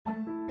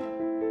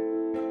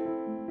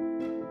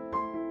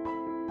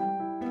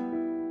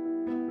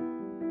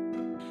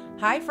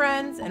Hi,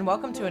 friends, and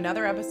welcome to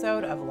another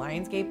episode of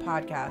Lionsgate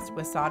Podcast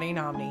with Sadi and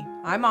Omni.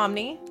 I'm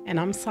Omni. And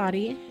I'm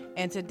Sadi.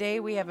 And today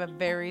we have a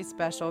very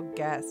special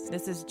guest.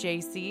 This is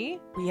JC.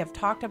 We have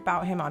talked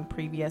about him on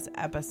previous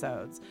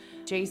episodes.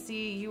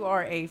 JC, you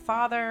are a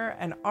father,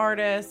 an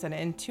artist, an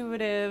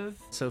intuitive.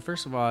 So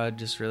first of all, I'd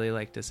just really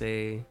like to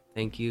say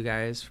thank you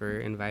guys for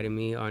inviting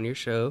me on your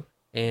show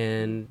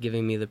and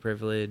giving me the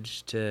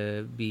privilege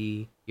to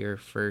be your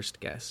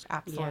first guest.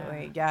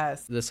 Absolutely,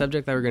 yes. The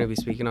subject that we're going to be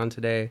speaking on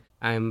today,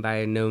 I'm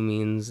by no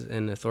means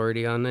an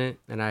authority on it,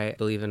 and I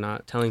believe in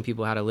not telling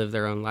people how to live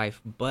their own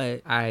life,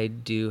 but I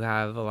do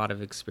have a lot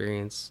of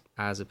experience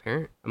as a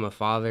parent. I'm a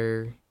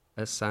father,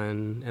 a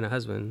son, and a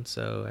husband,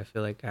 so I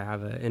feel like I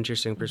have an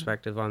interesting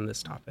perspective on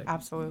this topic.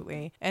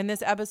 Absolutely. And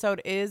this episode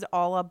is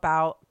all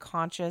about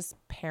conscious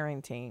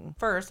parenting.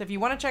 First, if you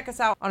want to check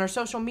us out on our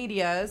social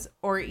medias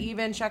or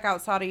even check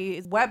out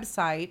Sadi's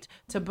website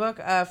to book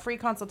a free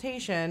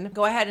consultation,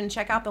 go ahead and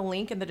check out the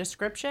link in the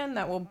description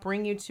that will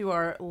bring you to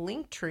our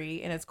link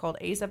tree, and it's called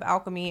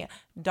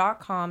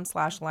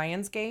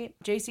aceofalchemy.com/Lionsgate.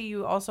 JC,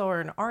 you also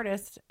are an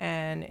artist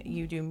and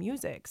you do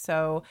music.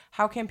 So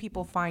how can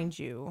people find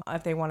you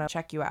if they want to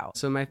check you out?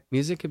 So my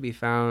music could be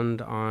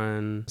found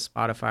on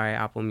Spotify,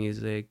 Apple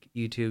Music,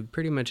 YouTube,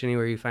 pretty much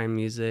anywhere you find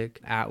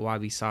music at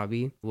Wabi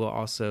Sabi. We'll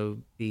also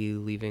be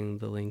leaving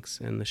the links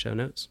in the show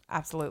notes.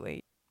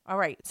 Absolutely. All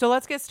right. So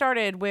let's get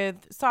started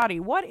with Sadi.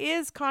 What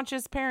is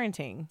conscious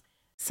parenting?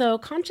 So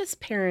conscious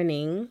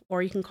parenting,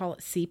 or you can call it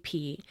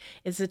CP,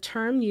 is a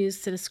term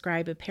used to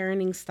describe a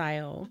parenting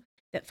style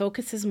that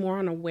focuses more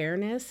on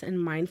awareness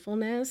and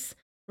mindfulness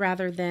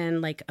rather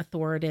than like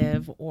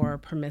authoritative or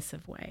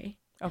permissive way.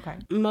 Okay.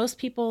 Most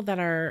people that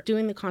are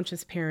doing the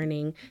conscious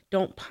parenting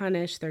don't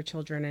punish their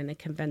children in a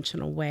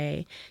conventional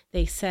way.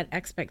 They set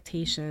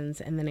expectations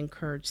and then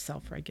encourage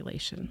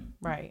self-regulation.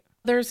 Right.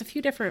 There's a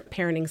few different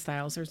parenting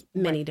styles. There's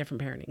many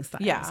different parenting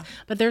styles. Yeah.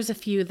 But there's a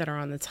few that are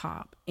on the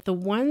top. The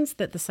ones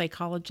that the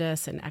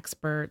psychologists and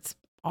experts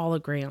all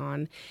agree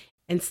on,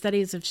 and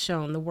studies have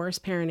shown the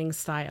worst parenting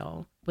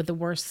style with the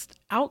worst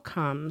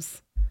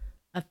outcomes,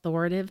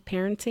 authoritative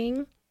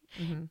parenting.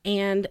 Mm-hmm.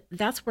 And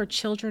that's where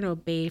children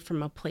obey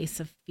from a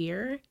place of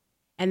fear,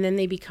 and then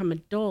they become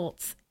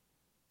adults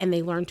and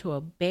they learn to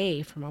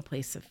obey from a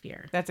place of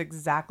fear. That's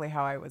exactly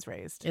how I was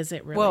raised. Is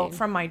it really? Well,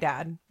 from my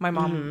dad. My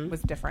mom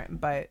was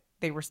different, but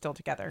they were still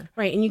together.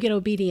 Right. And you get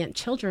obedient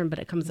children, but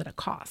it comes at a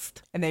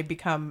cost. And they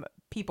become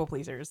people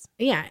pleasers.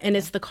 Yeah. And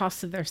it's the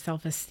cost of their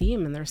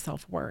self-esteem and their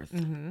self-worth.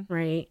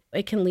 Right.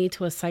 It can lead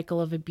to a cycle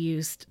of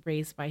abuse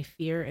raised by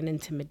fear and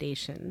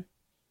intimidation.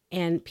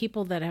 And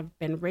people that have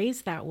been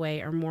raised that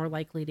way are more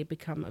likely to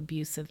become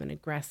abusive and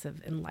aggressive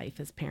in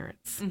life as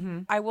parents.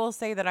 I will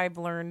say that I've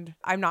learned,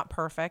 I'm not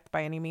perfect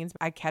by any means.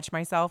 I catch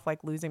myself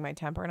like losing my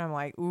temper and I'm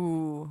like,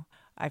 ooh,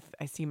 I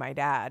see my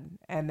dad.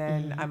 And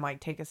then I might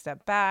take a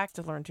step back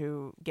to learn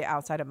to get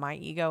outside of my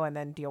ego and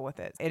then deal with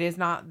it. It is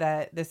not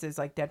that this is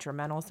like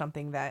detrimental,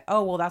 something that,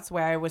 oh, well, that's the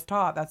way I was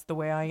taught. That's the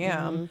way I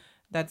am.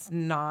 That's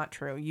not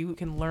true. You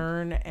can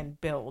learn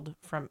and build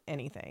from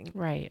anything.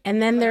 Right.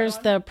 And then there's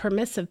the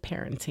permissive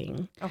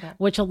parenting,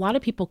 which a lot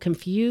of people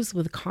confuse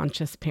with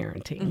conscious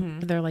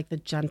parenting. They're like the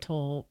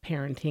gentle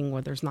parenting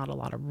where there's not a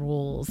lot of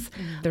rules.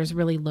 There's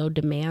really low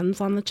demands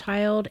on the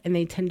child, and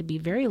they tend to be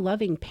very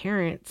loving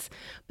parents,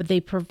 but they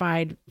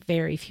provide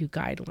very few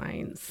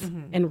guidelines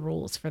and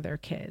rules for their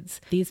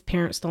kids. These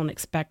parents don't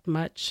expect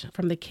much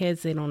from the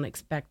kids. They don't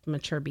expect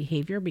mature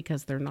behavior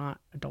because they're not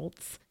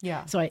adults.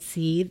 Yeah. So I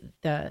see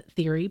the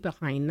theory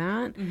behind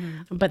that,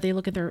 but they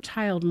look at their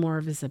child more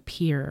of as a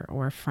peer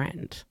or a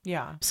friend.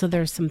 Yeah. So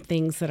there's some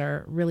things that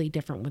are really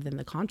different within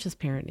the conscious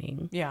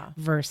parenting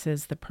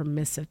versus the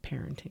permissive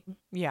parenting.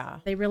 Yeah.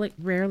 They really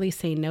rarely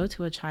say no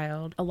to a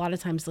child. A lot of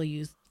times they'll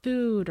use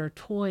food or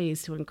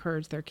toys to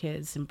encourage their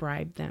kids and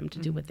bribe them to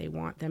do what they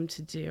want them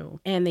to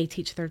do. And they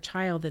teach their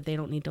child that they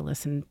don't need to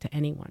listen to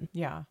anyone.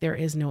 Yeah. There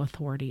is no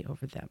authority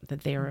over them,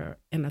 that they are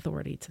an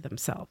authority to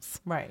themselves.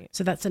 Right.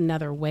 So that's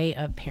another way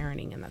of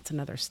parenting, and that's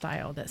another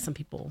style that some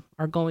people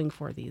are going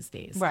for these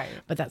days. Right.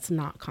 But that's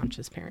not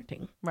conscious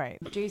parenting. Right.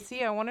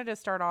 JC, I wanted to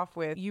start off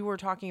with, you were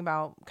talking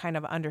about kind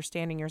of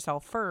understanding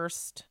yourself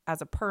first as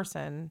a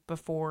person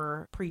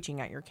before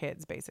preaching at your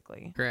kids,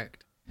 basically.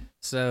 Correct.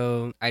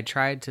 So I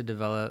tried to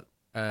develop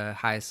a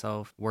high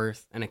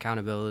self-worth and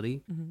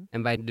accountability.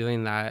 And by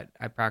doing that,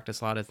 I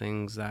practice a lot of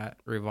things that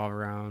revolve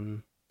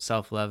around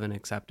self-love and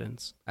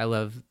acceptance. I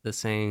love the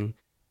saying,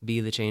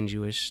 be the change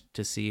you wish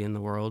to see in the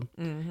world.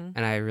 And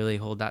I really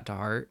hold that to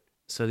heart.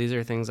 So these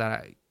are things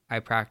that I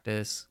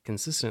practice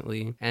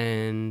consistently.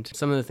 And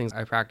some of the things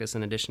I practice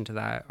in addition to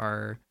that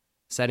are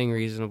setting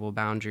reasonable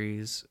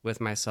boundaries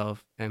with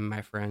myself and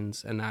my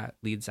friends. And that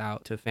leads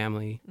out to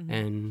family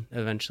and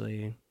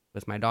eventually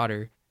with my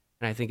daughter.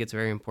 And I think it's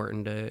very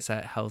important to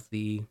set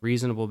healthy,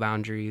 reasonable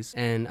boundaries,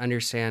 and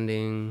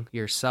understanding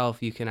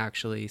yourself, you can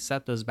actually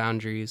set those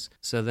boundaries.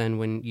 So then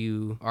when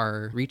you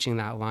are reaching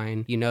that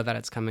line, you know that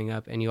it's coming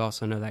up, and you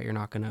also know that you're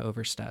not going to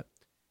overstep.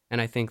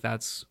 And I think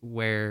that's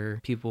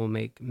where people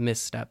make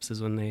missteps,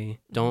 is when they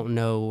don't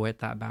know what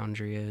that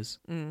boundary is.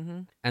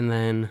 And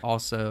then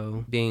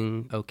also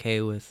being okay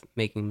with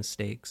making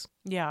mistakes.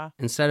 Yeah.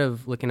 Instead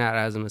of looking at it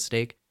as a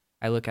mistake,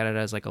 I look at it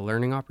as like a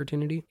learning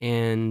opportunity.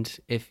 And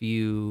if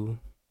you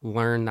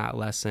learn that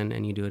lesson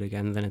and you do it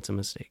again, then it's a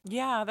mistake.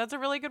 Yeah, that's a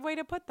really good way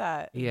to put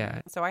that.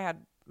 Yeah. So I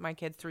had my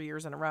kids 3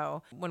 years in a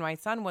row. When my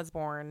son was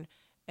born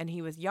and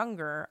he was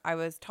younger, I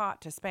was taught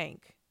to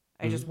spank.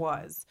 I just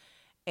was.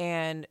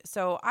 And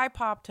so I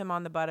popped him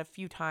on the butt a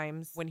few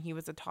times when he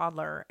was a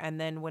toddler. And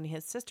then when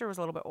his sister was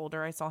a little bit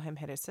older, I saw him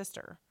hit his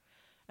sister.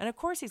 And of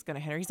course he's going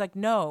to hit her. He's like,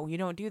 no, you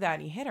don't do that.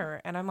 And he hit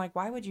her. And I'm like,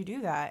 why would you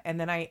do that? And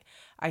then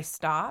I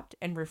stopped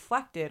and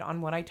reflected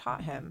on what I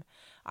taught him.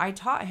 I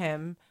taught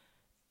him,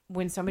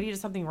 when somebody does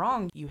something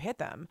wrong, you hit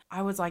them.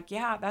 I was like,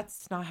 yeah,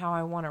 that's not how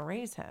I want to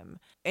raise him.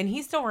 And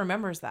he still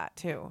remembers that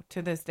too,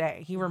 to this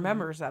day. He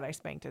remembers that I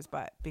spanked his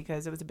butt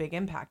because it was a big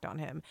impact on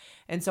him.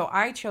 And so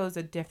I chose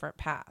a different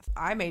path.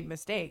 I made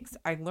mistakes.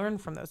 I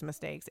learned from those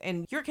mistakes.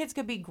 And your kids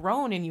could be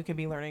grown and you could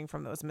be learning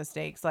from those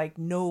mistakes. Like,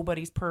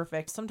 nobody's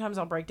perfect. Sometimes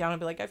I'll break down and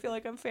be like, I feel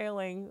like I'm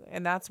failing.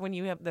 And that's when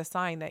you have the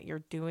sign that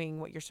you're doing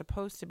what you're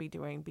supposed to be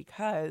doing,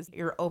 because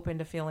you're open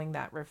to feeling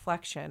that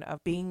reflection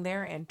of being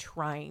there and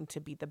trying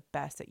to be the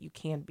best that you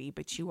can be,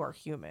 but you are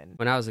human.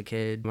 When I was a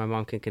kid, my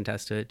mom can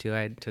contest to it too.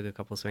 I took a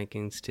couple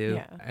spankings too.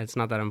 Yeah. It's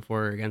not that I'm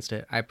for or against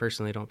it. I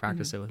personally don't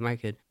practice it with my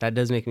kid. That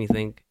does make me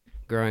think.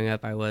 Growing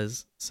up, I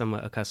was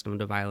somewhat accustomed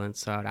to violence,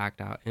 so I would act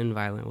out in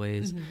violent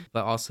ways.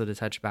 But also, to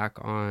touch back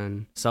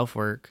on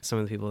self-work, some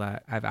of the people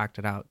that I've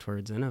acted out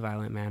towards in a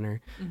violent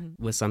manner,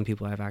 with some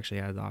people I've actually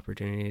had the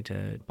opportunity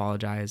to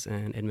apologize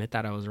and admit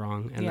that I was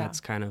wrong. And that's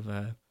kind of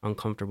a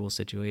uncomfortable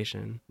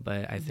situation.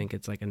 But I think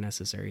it's like a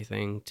necessary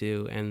thing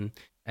too. And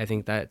I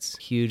think that's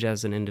huge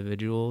as an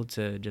individual,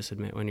 to just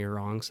admit when you're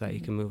wrong so that you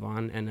can move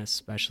on. And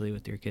especially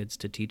with your kids,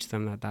 to teach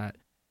them that that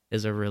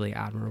is a really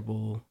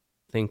admirable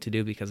thing to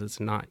do, because it's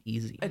not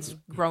easy. It's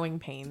growing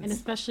pains. And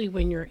especially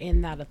when you're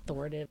in that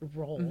authoritative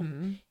role,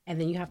 and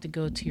then you have to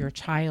go to your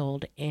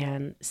child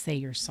and say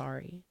you're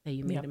sorry that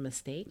you made a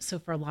mistake. So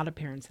for a lot of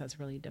parents, that's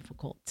really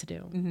difficult to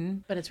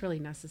do. But it's really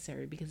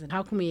necessary, because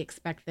how can we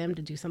expect them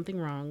to do something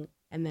wrong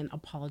and then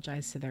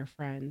apologize to their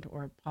friend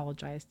or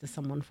apologize to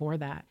someone for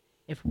that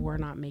if we're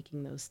not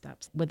making those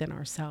steps within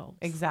ourselves?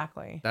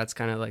 Exactly. That's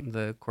kind of like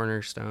the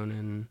cornerstone,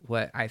 and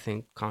what I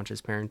think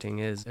conscious parenting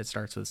is. It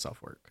starts with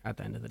self-work at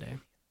the end of the day.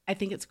 I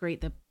think it's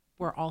great that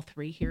we're all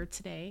three here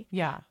today.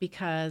 Yeah.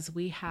 Because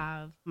we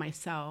have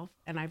myself,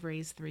 and I've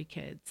raised 3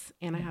 kids,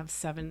 and I have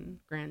 7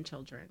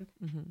 grandchildren.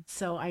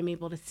 So I'm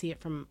able to see it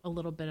from a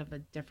little bit of a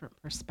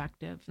different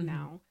perspective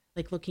now.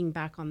 Like, looking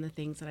back on the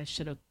things that I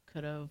should have,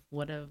 could have,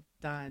 would have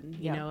done,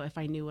 you know, if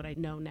I knew what I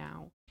know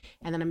now.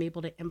 And then I'm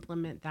able to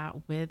implement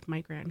that with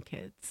my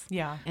grandkids.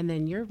 Yeah. And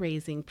then you're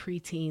raising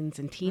preteens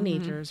and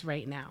teenagers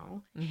right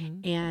now.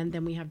 And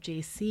then we have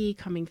JC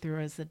coming through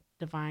as a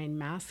divine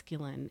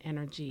masculine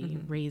energy,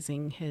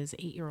 raising his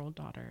 8-year-old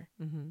daughter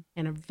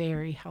in a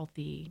very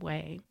healthy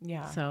way.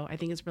 Yeah. So I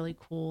think it's really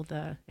cool,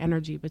 the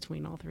energy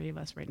between all 3 of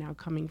us right now,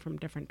 coming from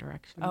different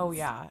directions. Oh,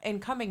 yeah.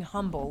 And coming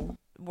humble.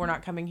 We're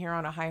not coming here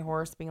on a high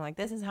horse being like,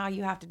 this is how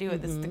you have to do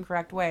it. This is the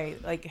correct way.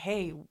 Like,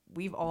 hey,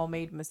 we've all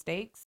made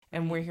mistakes,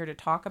 and we're here to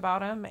talk about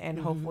them and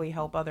hopefully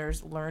help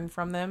others learn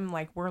from them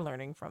like we're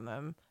learning from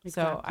them.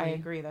 Exactly. So I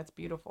agree. That's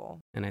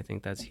beautiful. And I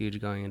think that's huge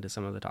going into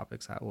some of the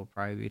topics that we'll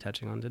probably be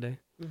touching on today.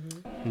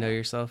 Know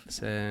yourself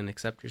and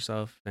accept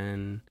yourself,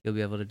 and you'll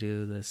be able to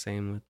do the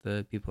same with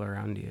the people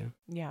around you.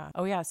 Yeah.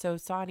 Oh, yeah. So,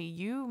 Sadi,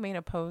 you made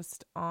a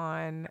post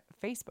on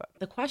Facebook.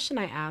 The question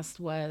I asked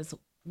was,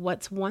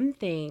 what's one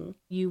thing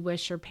you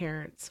wish your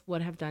parents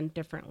would have done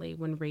differently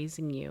when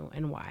raising you,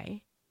 and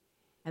why?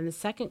 And the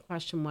second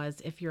question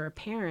was, if you're a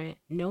parent,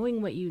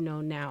 knowing what you know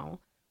now,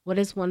 what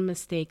is one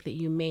mistake that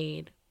you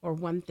made or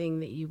one thing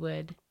that you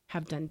would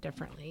have done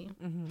differently?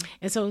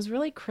 And so it was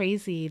really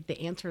crazy,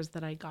 the answers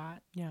that I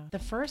got. Yeah. The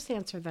first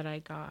answer that I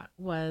got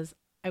was,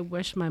 I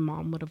wish my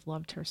mom would have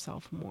loved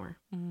herself more.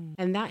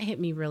 And that hit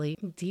me really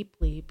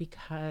deeply,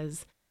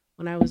 because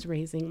when I was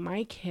raising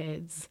my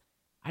kids,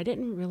 I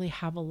didn't really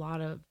have a lot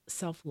of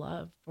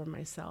self-love for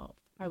myself.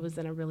 I was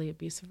in a really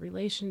abusive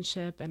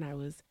relationship, and I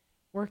was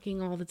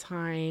working all the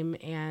time,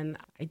 and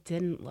I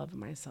didn't love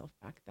myself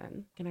back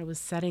then. And I was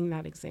setting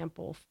that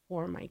example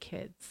for my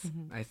kids.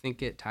 I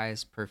think it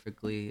ties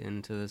perfectly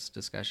into this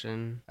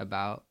discussion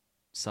about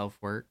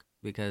self-work,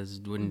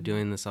 because when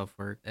doing the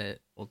self-work,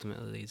 it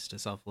ultimately leads to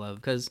self-love,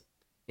 because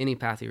any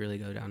path you really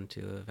go down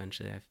to,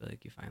 eventually I feel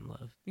like you find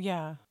love.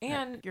 Yeah.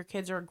 And your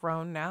kids are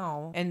grown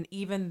now. And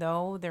even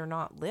though they're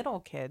not little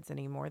kids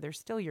anymore, they're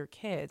still your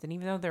kids. And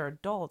even though they're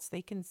adults,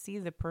 they can see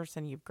the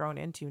person you've grown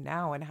into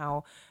now, and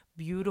how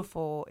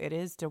beautiful it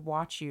is to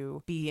watch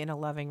you be in a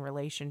loving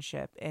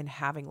relationship and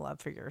having love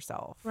for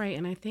yourself. Right.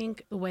 And I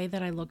think the way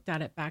that I looked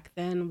at it back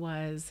then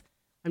was,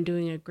 I'm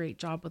doing a great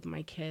job with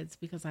my kids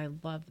because I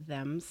love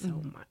them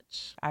so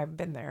much. I've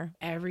been there.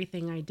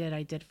 Everything I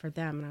did for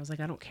them. And I was like,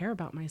 I don't care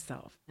about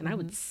myself. And I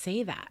would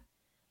say that.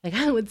 Like,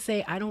 I would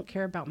say, I don't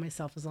care about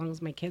myself as long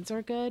as my kids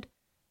are good.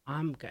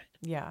 I'm good.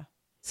 Yeah.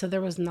 So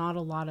there was not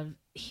a lot of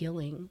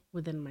healing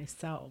within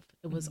myself.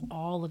 It was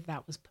all of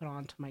that was put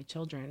onto my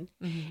children.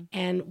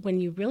 And when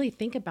you really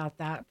think about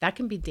that, that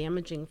can be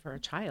damaging for a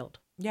child.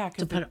 Yeah.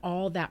 To put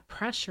all that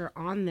pressure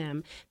on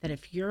them that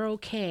if you're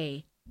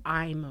okay,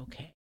 I'm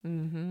okay.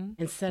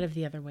 Instead of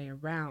the other way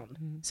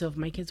around. So if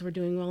my kids were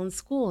doing well in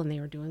school and they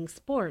were doing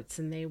sports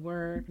and they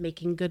were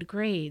making good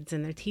grades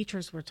and their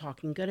teachers were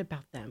talking good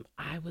about them,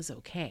 I was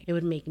okay. It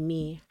would make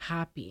me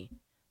happy.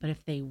 But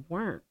if they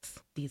weren't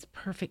these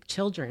perfect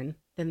children,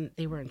 then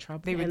they were in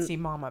trouble. They would see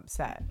mom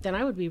upset. Then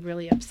I would be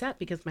really upset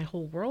because my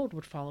whole world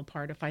would fall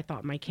apart if I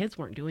thought my kids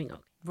weren't doing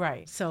okay.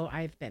 Right. So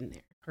I've been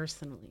there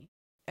personally.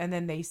 And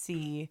then they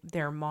see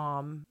their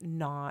mom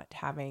not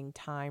having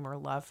time or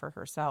love for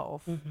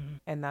herself.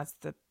 And that's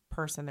the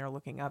person they're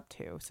looking up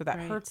to. So that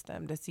hurts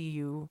them to see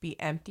you be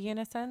empty in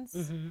a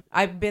sense.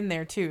 I've been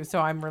there too. So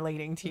I'm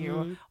relating to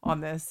you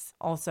on this.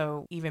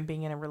 Also, even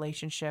being in a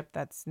relationship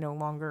that's no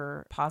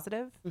longer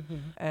positive.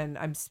 And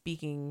I'm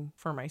speaking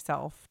for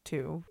myself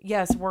too.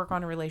 Yes, work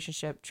on a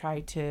relationship. Try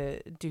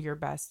to do your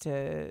best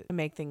to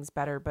make things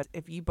better. But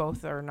if you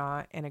both are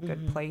not in a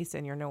good place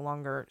and you're no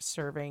longer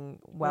serving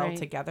well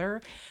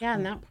together. Yeah,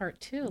 and that part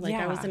too. Like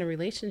I was in a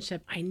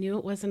relationship. I knew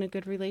it wasn't a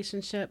good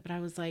relationship, but I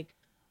was like,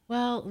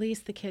 well, at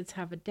least the kids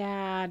have a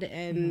dad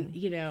and,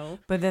 you know.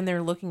 But then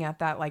they're looking at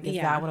that like, is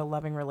that what a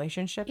loving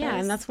relationship is? Yeah,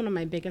 and that's one of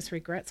my biggest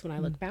regrets when I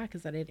look back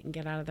is that I didn't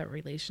get out of that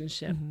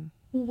relationship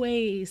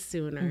way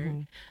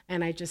sooner.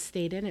 And I just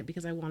stayed in it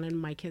because I wanted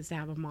my kids to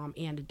have a mom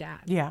and a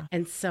dad. Yeah.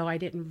 And so I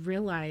didn't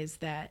realize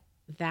that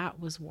that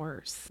was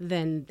worse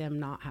than them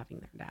not having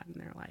their dad in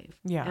their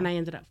life. Yeah. And I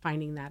ended up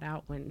finding that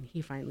out when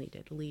he finally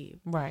did leave.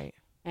 Right.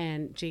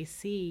 And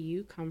JC,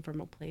 you come from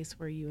a place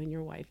where you and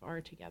your wife are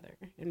together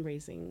and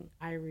raising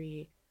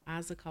Irie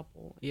as a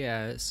couple.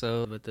 Yeah,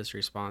 so with this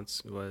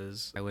response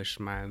was, I wish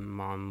my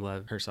mom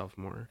loved herself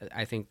more.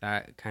 I think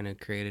that kind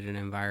of created an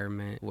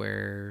environment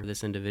where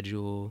this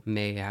individual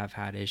may have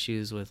had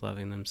issues with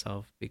loving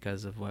themselves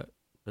because of what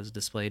was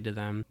displayed to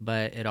them,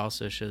 but it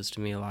also shows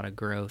to me a lot of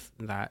growth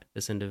that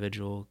this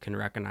individual can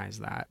recognize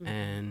that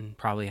and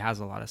probably has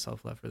a lot of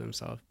self-love for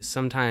themselves.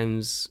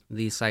 Sometimes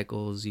these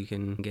cycles you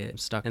can get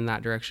stuck in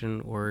that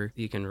direction or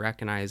you can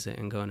recognize it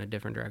and go in a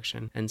different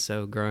direction. And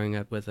so growing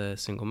up with a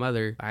single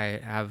mother, I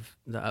have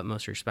the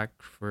utmost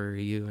respect for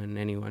you and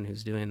anyone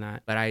who's doing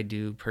that, but I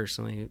do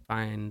personally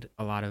find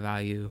a lot of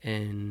value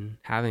in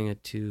having a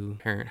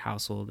two-parent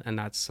household, and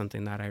that's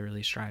something that I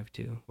really strive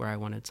to, where I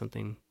wanted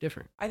something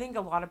different. I think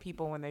a lot of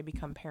people when they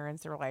become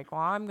parents, they're like,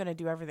 well, I'm going to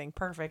do everything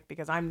perfect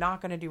because I'm not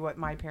going to do what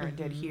my parent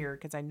did here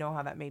because I know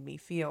how that made me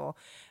feel.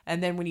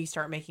 And then when you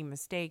start making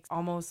mistakes,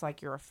 almost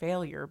like you're a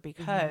failure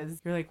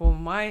because you're like, well,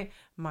 my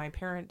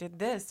parent did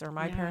this or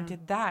my parent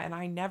did that and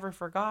I never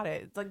forgot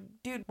it. It's like,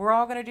 dude, we're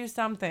all going to do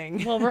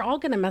something. Well, we're all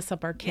going to mess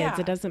up our kids.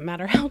 It doesn't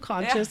matter how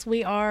conscious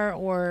we are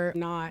or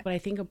not. But I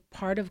think a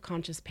part of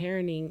conscious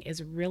parenting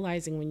is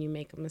realizing when you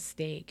make a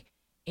mistake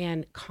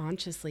and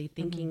consciously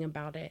thinking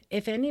about it.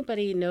 If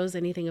anybody knows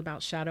anything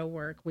about shadow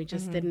work, we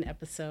just did an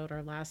episode,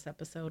 our last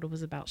episode, it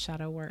was about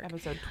shadow work.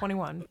 Episode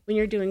 21. When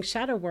you're doing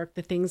shadow work,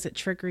 the things that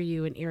trigger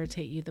you and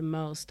irritate you the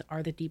most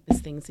are the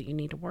deepest things that you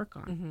need to work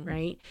on,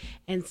 right?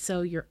 And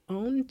so your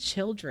own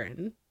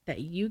children that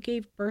you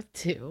gave birth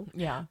to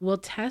will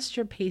test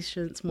your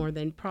patience more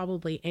than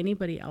probably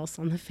anybody else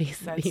on the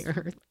face of the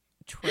earth.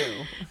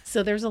 True.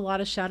 So there's a lot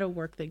of shadow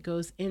work that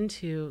goes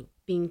into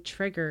being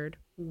triggered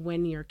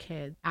when your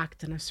kids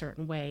act in a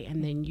certain way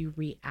and then you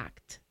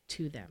react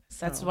to them.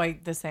 So, that's why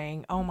the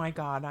saying, oh my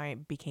God, I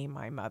became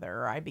my mother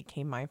or I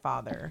became my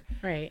father.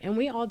 Right. And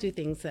we all do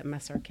things that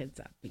mess our kids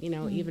up, you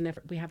know, even if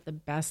we have the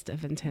best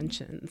of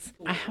intentions.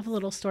 I have a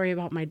little story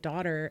about my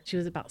daughter. She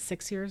was about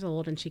 6 years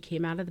old and she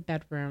came out of the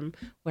bedroom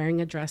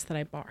wearing a dress that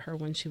I bought her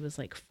when she was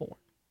like 4.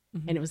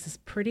 And it was this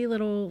pretty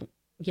little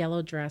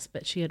yellow dress,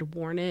 but she had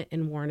worn it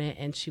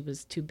and she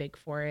was too big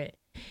for it.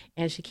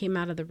 And she came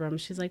out of the room.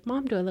 She's like,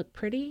 Mom, do I look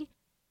pretty?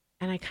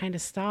 And I kind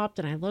of stopped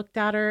and I looked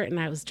at her and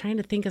I was trying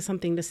to think of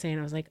something to say.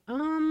 And I was like,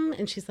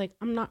 and she's like,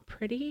 I'm not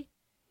pretty.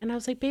 And I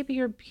was like, baby,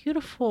 you're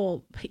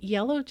beautiful, but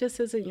yellow just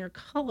isn't your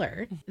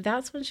color.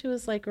 That's when she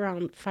was like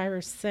around 5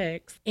 or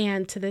 6.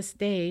 And to this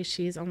day,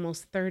 she's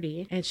almost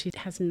 30 and she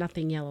has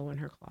nothing yellow in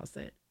her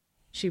closet.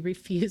 She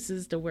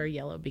refuses to wear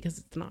yellow because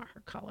it's not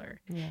her color.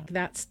 Yeah.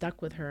 That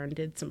stuck with her and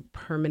did some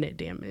permanent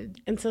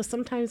damage. And so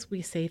sometimes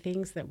we say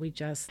things that we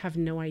just have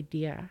no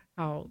idea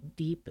how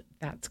deep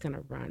that's going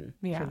to run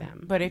for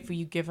them. But if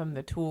you give them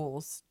the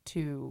tools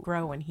to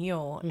grow and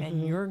heal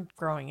and you're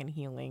growing and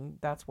healing,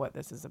 that's what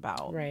this is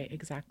about. Right,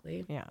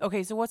 exactly. Yeah.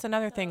 Okay, so what's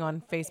another thing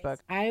on Facebook?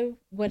 I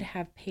would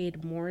have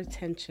paid more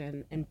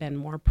attention and been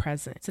more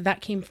present. So that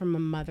came from a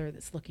mother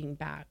that's looking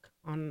back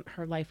on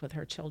her life with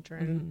her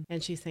children.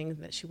 And she's saying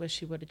that she wished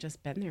she would have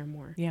just been there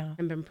more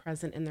and been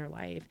present in their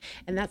life.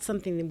 And that's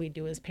something that we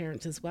do as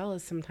parents as well,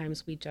 as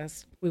sometimes we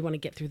want to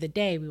get through the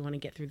day. We want to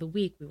get through the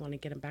week. We want to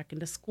get them back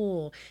into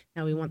school.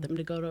 Now we want them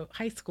to go to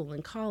high school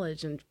and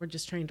college. And we're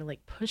just trying to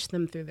like push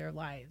them through their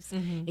lives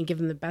and give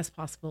them the best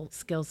possible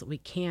skills that we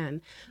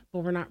can. But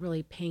we're not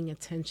really paying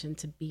attention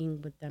to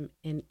being with them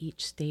in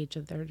each stage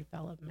of their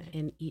development,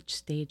 in each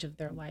stage of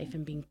their life,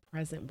 and being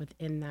present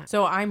within that.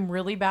 So I'm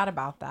really bad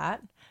about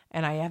that.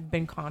 And I have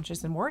been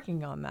conscious and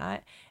working on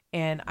that.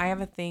 And I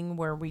have a thing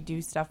where we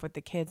do stuff with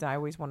the kids. I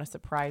always want to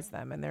surprise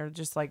them. And they're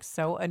just like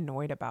so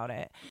annoyed about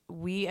it.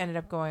 We ended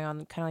up going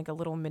on kind of like a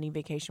little mini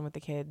vacation with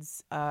the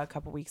kids a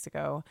couple weeks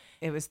ago.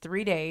 It was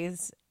 3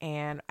 days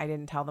and I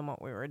didn't tell them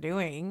what we were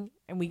doing.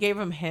 And we gave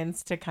them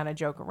hints to kind of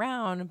joke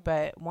around.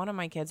 But one of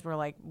my kids were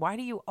like, why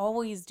do you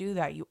always do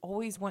that? You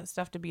always want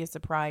stuff to be a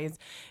surprise.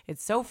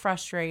 It's so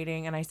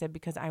frustrating. And I said,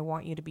 because I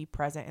want you to be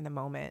present in the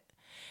moment.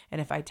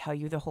 And if I tell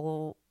you the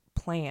whole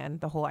plan,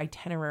 the whole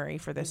itinerary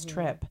for this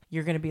trip,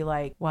 you're going to be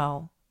like,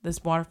 well,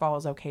 this waterfall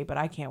is okay, but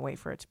I can't wait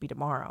for it to be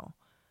tomorrow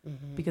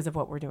because of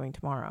what we're doing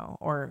tomorrow,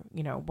 or,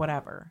 you know,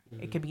 whatever.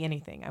 It could be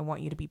anything. I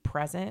want you to be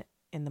present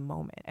in the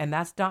moment. And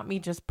that's not me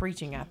just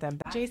preaching at them.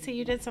 JC,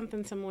 you did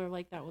something similar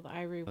like that with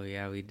Irie. Oh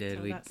yeah, we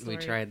did. We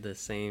tried the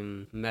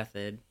same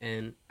method,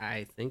 and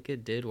I think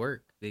it did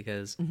work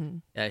because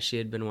she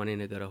had been wanting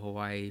to go to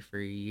Hawaii for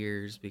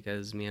years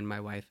because me and my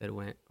wife had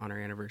went on our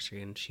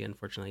anniversary, and she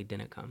unfortunately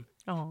didn't come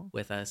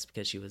with us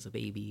because she was a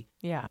baby.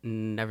 Yeah.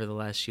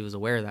 Nevertheless, she was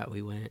aware that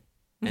we went.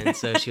 And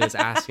so she was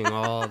asking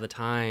all the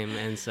time.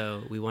 And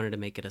so we wanted to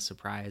make it a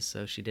surprise.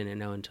 So she didn't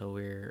know until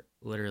we were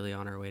literally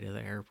on our way to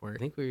the airport. I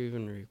think we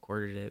even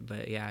recorded it.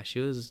 But yeah, she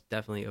was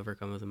definitely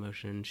overcome with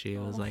emotion. She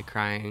was like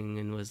crying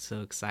and was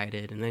so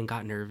excited and then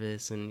got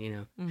nervous. And,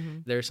 you know,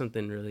 there's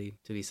something really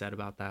to be said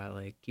about that.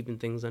 Like keeping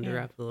things under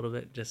wraps a little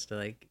bit just to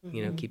like,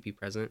 you know, keep you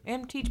present.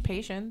 And teach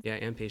patience. Yeah,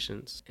 and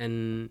patience.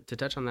 And to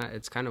touch on that,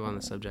 it's kind of on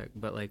the subject.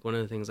 But like one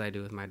of the things I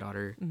do with my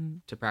daughter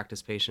to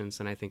practice patience,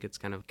 and I think it's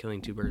kind of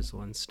killing two birds with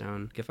one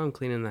stone. If I'm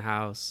cleaning the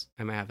house,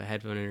 I might have a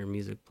headphone in or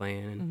music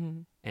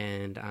playing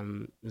and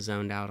I'm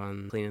zoned out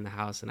on cleaning the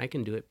house, and I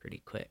can do it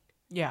pretty quick.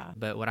 Yeah.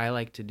 But what I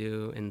like to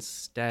do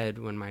instead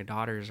when my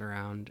daughter's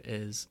around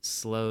is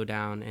slow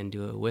down and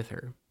do it with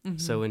her.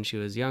 So when she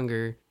was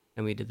younger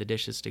and we did the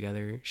dishes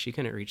together, she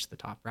couldn't reach the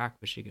top rack,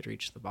 but she could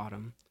reach the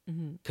bottom.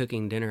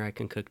 Cooking dinner, I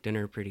can cook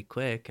dinner pretty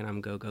quick and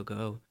I'm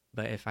go.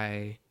 But if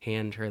I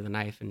hand her the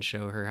knife and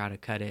show her how to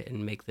cut it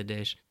and make the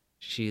dish,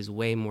 she's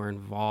way more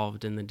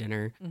involved in the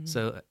dinner.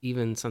 So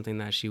even something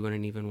that she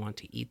wouldn't even want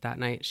to eat that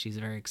night, she's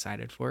very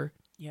excited for.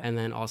 Yep. And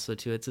then also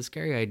too, it's a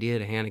scary idea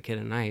to hand a kid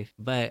a knife,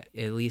 but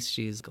at least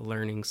she's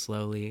learning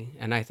slowly.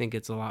 And I think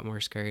it's a lot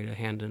more scary to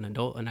hand an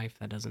adult a knife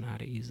that doesn't know how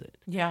to use it.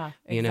 Yeah,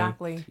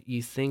 exactly. You know,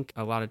 you think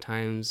a lot of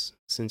times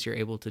since you're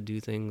able to do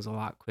things a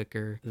lot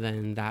quicker,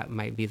 then that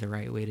might be the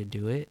right way to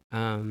do it.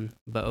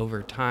 But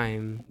over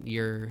time,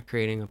 you're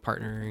creating a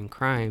partner in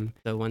crime.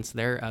 So once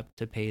they're up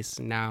to pace,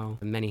 now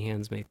many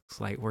hands make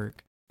light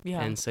work.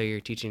 Yeah. And so you're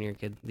teaching your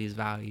kid these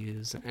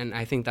values. And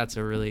I think that's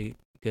a really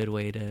good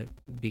way to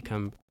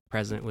become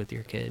present with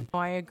your kid. Oh,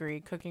 I agree.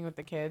 Cooking with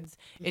the kids,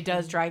 it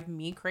does drive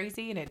me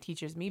crazy, and it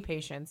teaches me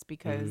patience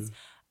because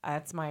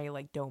that's my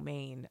like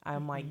domain.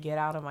 I'm like, get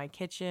out of my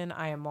kitchen.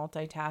 I am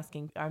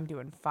multitasking. I'm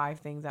doing 5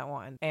 things at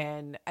once,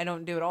 and I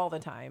don't do it all the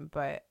time,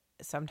 but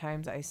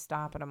sometimes I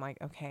stop and I'm like,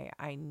 okay,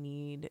 I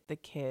need the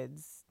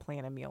kids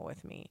plan a meal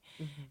with me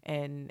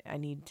and I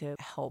need to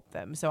help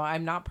them. So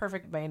I'm not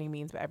perfect by any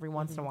means, but every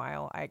once in a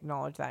while I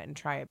acknowledge that and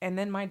try it. And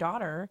then my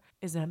daughter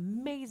is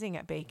amazing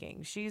at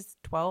baking. She's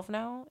 12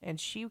 now and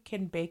she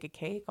can bake a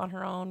cake on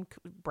her own,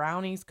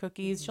 brownies,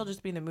 cookies. She'll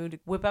just be in the mood to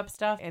whip up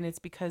stuff. And it's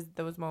because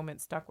those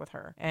moments stuck with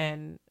her.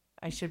 And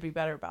I should be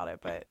better about it,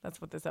 but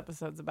that's what this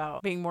episode's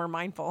about, being more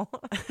mindful.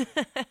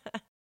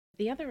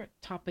 The other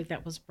topic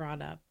that was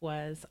brought up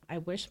was, I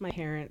wish my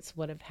parents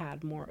would have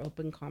had more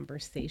open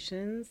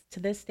conversations. To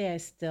this day, I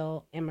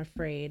still am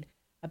afraid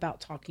about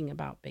talking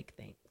about big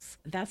things.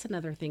 That's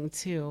another thing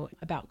too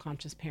about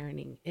conscious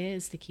parenting,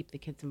 is to keep the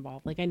kids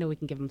involved. Like I know we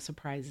can give them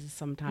surprises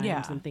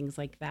sometimes and things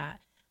like that,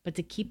 but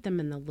to keep them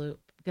in the loop,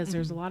 because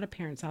there's a lot of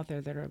parents out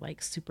there that are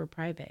like super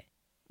private.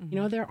 You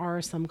know, there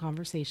are some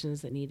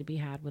conversations that need to be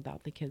had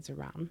without the kids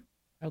around.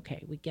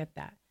 Okay, we get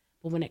that.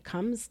 But when it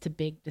comes to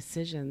big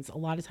decisions, a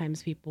lot of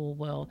times people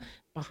will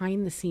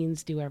behind the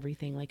scenes do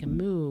everything, like a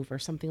move or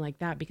something like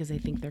that, because they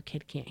think their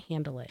kid can't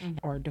handle it,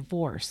 or a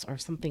divorce or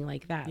something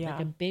like that, like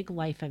a big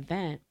life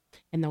event,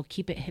 and they'll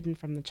keep it hidden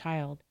from the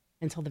child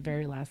until the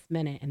very last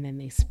minute, and then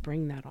they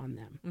spring that on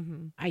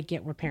them. I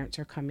get where parents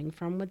are coming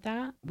from with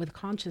that. With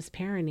conscious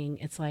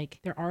parenting, it's like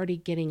they're already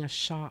getting a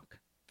shock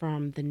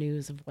from the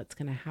news of what's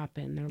going to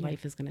happen. Their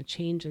life is going to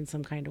change in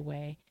some kind of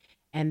way.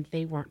 And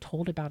they weren't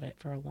told about it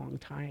for a long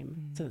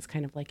time. So it's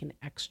kind of like an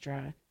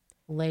extra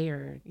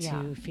layer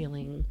to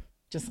feeling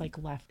just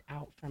like left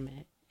out from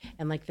it.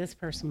 And like this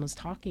person was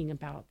talking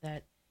about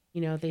that, you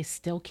know, they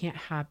still can't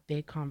have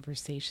big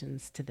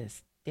conversations to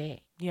this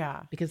day.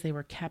 Yeah. Because they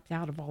were kept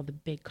out of all the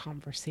big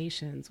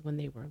conversations when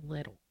they were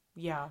little.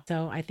 Yeah.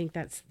 So I think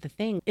that's the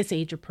thing. It's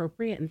age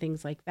appropriate and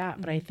things like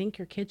that. But I think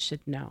your kids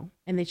should know.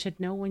 And they should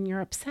know when you're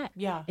upset.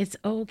 Yeah. It's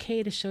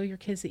okay to show your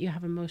kids that you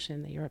have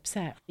emotion, that you're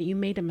upset, that you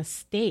made a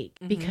mistake,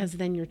 because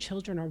then your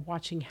children are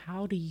watching,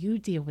 how do you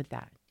deal with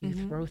that? Do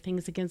you throw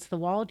things against the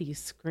wall? Do you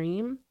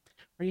scream?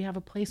 Or do you have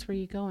a place where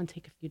you go and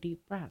take a few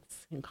deep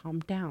breaths and calm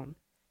down?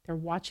 They're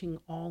watching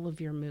all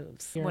of your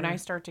moves. When I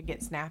start to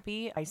get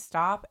snappy, I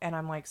stop and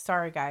I'm like,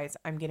 sorry, guys,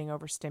 I'm getting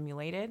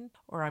overstimulated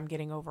or I'm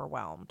getting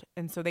overwhelmed.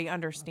 And so they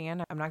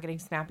understand I'm not getting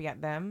snappy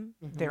at them.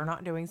 They're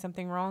not doing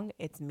something wrong.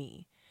 It's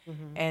me.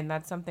 And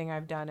that's something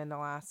I've done in the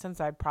last,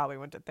 since I probably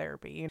went to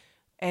therapy.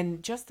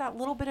 And just that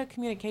little bit of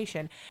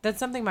communication. That's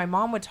something my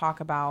mom would talk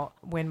about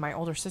when my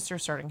older sister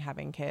started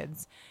having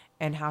kids,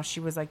 and how she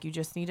was like, you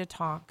just need to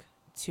talk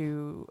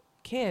to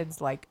kids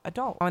like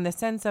adults, in the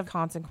sense of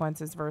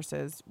consequences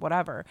versus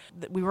whatever.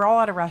 We were all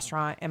at a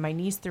restaurant and my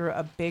niece threw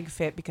a big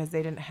fit because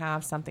they didn't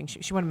have something.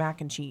 She wanted mac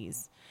and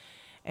cheese,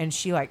 and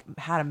she like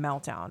had a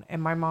meltdown,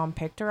 and my mom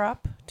picked her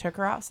up, took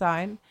her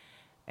outside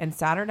and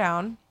sat her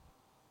down,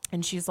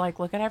 and she's like,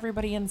 look at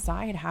everybody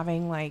inside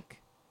having like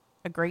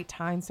a great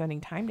time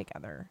spending time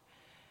together.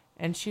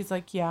 And she's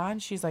like, yeah.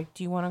 And she's like,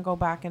 do you want to go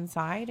back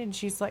inside? And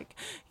she's like,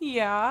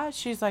 yeah.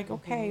 She's like,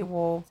 okay,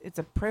 well, it's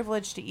a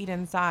privilege to eat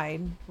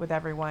inside with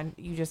everyone.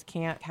 You just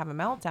can't have a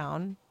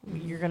meltdown.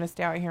 You're going to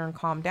stay out here and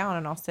calm down,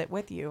 and I'll sit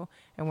with you.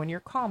 And when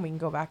you're calm, we can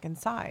go back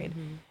inside.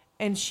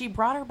 And she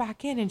brought her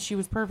back in, and she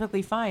was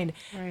perfectly fine.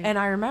 Right. And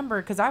I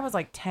remember, because I was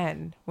like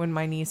 10 when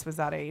my niece was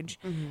that age.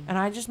 And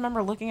I just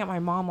remember looking at my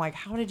mom like,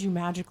 how did you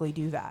magically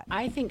do that?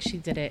 I think she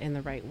did it in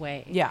the right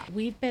way. Yeah.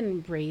 We've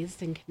been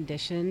raised and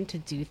conditioned to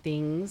do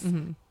things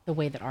the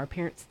way that our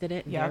parents did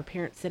it, and their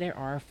parents did it,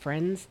 or our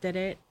friends did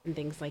it, and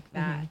things like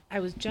that.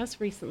 I was just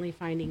recently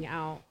finding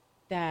out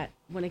that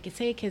when I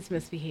say a kid's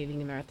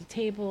misbehaving and they're at the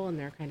table and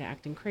they're kind of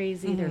acting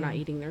crazy, they're not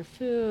eating their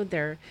food,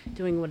 they're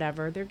doing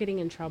whatever, they're getting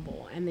in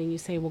trouble. And then you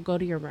say, well, go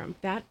to your room.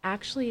 That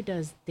actually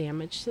does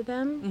damage to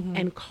them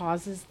and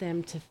causes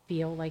them to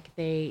feel like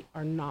they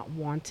are not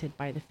wanted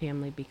by the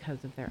family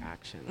because of their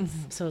actions.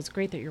 So it's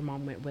great that your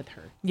mom went with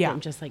her. Yeah.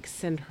 Didn't just like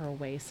send her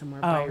away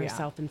somewhere by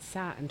herself and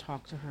sat and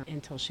talked to her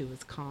until she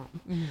was calm.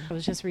 I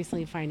was just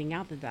recently finding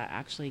out that that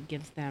actually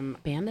gives them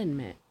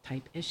abandonment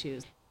type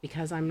issues.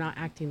 Because I'm not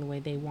acting the way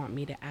they want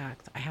me to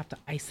act, I have to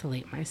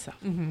isolate myself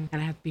and I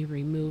have to be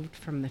removed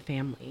from the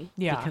family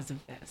because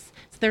of this.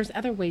 So there's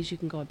other ways you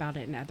can go about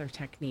it and other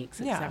techniques,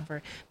 except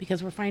for,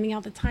 because we're finding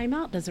out that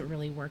timeout doesn't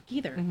really work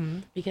either.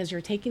 Because you're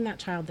taking that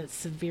child that's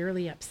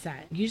severely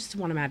upset. You just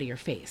want them out of your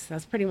face.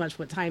 That's pretty much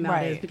what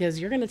timeout is,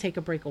 because you're going to take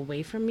a break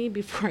away from me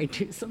before I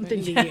do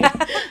something to you.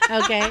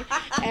 Okay?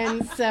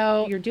 And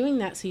so you're doing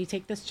that. So you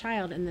take this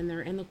child and then they're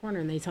in the corner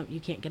and they tell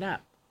you can't get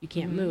up. You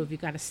can't move. You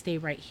got to stay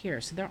right here.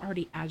 So they're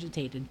already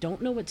agitated,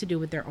 don't know what to do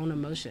with their own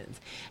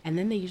emotions. And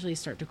then they usually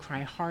start to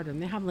cry harder,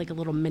 and they have like a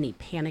little mini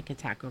panic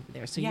attack over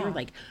there. So you're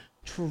like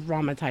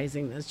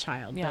traumatizing this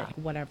child. But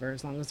whatever,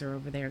 as long as they're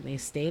over there and they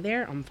stay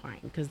there, I'm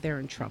fine, because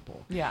they're in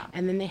trouble.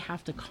 And then they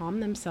have to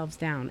calm themselves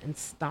down and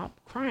stop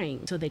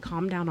crying. So they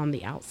calm down on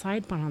the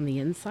outside, but on the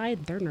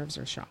inside, their nerves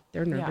are shot.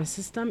 Their nervous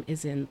system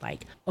is in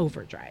like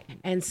overdrive.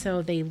 And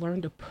so they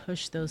learn to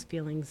push those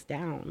feelings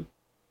down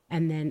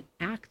and then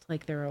act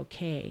like they're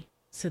okay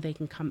so they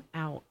can come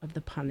out of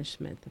the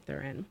punishment that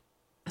they're in.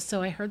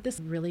 So I heard this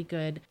really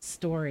good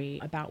story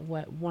about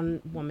what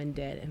one woman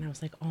did, and I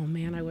was like, oh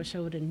man, I wish I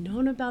would have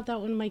known about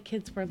that when my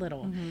kids were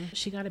little.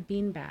 She got a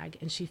bean bag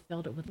and she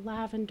filled it with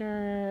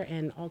lavender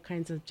and all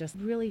kinds of just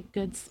really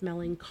good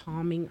smelling,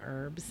 calming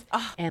herbs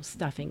and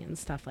stuffing and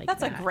stuff like that.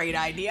 That's a great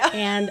idea.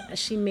 And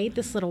she made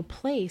this little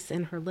place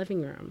in her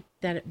living room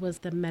that it was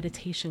the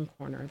meditation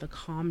corner, the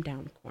calm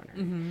down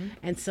corner.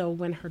 And so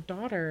when her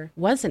daughter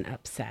wasn't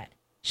upset,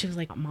 she was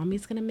like,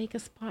 mommy's going to make a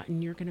spot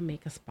and you're going to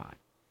make a spot.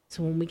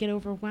 So when we get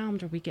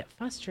overwhelmed or we get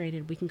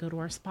frustrated, we can go to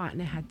our spot.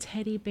 And it had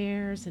teddy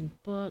bears and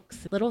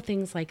books, little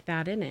things like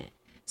that in it.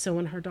 So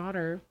when her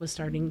daughter was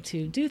starting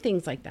to do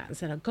things like that,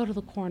 instead of go to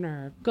the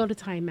corner, go to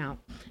timeout,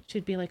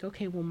 she'd be like,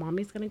 okay, well,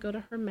 mommy's going to go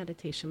to her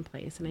meditation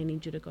place and I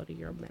need you to go to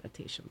your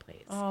meditation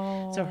place.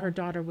 So her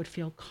daughter would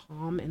feel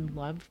calm and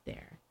loved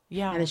there.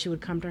 And then she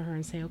would come to her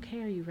and say,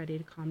 okay, are you ready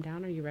to calm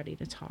down? Are you ready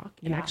to talk?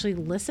 And actually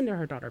listen to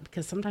her daughter,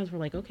 because sometimes we're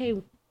like,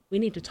 okay, we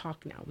need to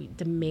talk now. We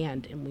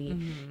demand and we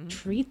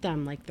treat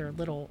them like they're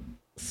little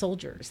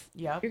soldiers.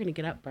 You're going to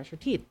get up, brush your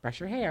teeth, brush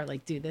your hair,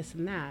 like do this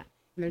and that.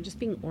 And they're just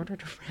being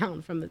ordered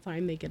around from the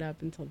time they get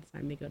up until the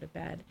time they go to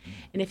bed.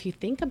 And if you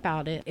think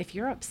about it, if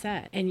you're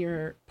upset and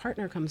your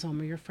partner comes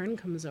home or your friend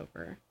comes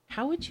over,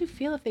 how would you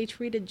feel if they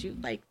treated you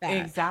like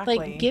that? Exactly.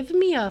 Like, give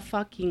me a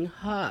fucking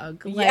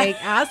hug. Like,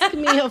 ask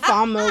me if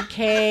I'm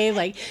okay.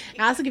 Like,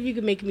 ask if you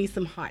could make me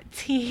some hot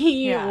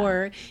tea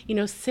or, you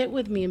know, sit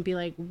with me and be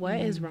like, what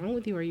is wrong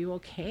with you? Are you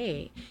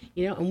okay?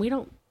 You know, and we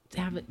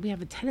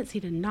have a tendency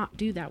to not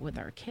do that with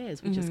our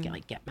kids. We just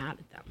get mad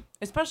at them.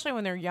 Especially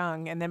when they're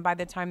young. And then by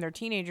the time they're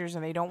teenagers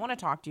and they don't want to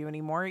talk to you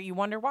anymore, you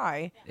wonder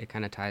why. It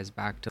kind of ties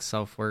back to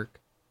self-work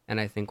And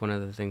I think one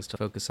of the things to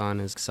focus on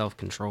is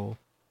self-control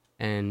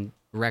and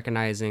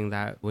recognizing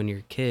that when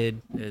your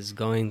kid is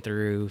going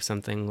through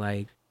something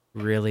like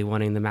really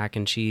wanting the mac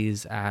and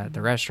cheese at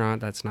the restaurant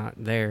that's not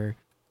there,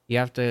 you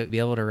have to be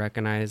able to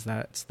recognize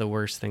that's the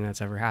worst thing that's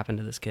ever happened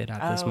to this kid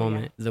at this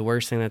moment. Yeah. The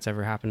worst thing that's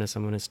ever happened to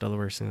someone is still the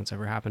worst thing that's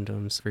ever happened to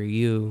them. So for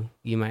you,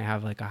 you might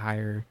have like a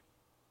higher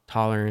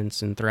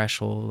tolerance and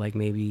threshold, like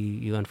maybe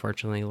you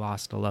unfortunately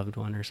lost a loved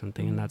one or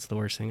something, and that's the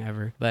worst thing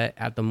ever. But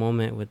at the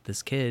moment with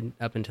this kid,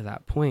 up until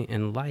that point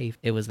in life,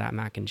 it was that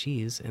mac and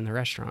cheese in the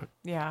restaurant.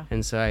 Yeah.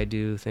 And so I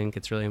do think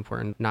it's really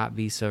important not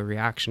be so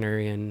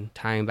reactionary, and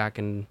tying back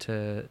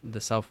into the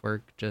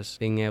self-work, just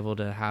being able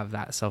to have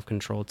that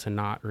self-control to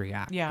not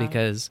react. Yeah.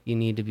 Because you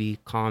need to be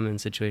calm in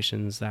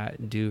situations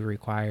that do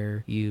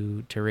require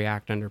you to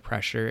react under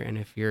pressure. And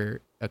if you're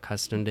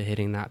accustomed to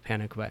hitting that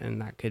panic button,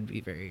 that could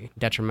be very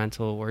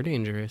detrimental or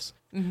dangerous.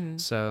 Mm-hmm.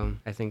 So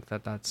I think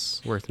that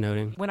that's worth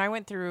noting. When I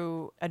went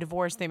through a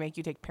divorce, they make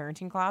you take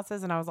parenting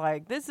classes, and I was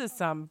like, this is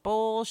some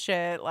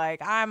bullshit.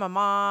 Like, I'm a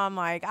mom,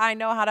 like I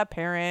know how to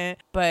parent,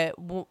 but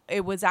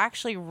it was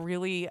actually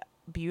really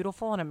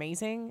beautiful and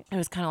amazing. It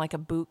was kind of like a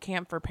boot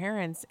camp for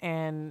parents,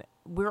 and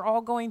we're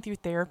all going through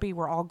therapy.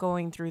 We're all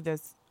going through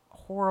this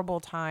horrible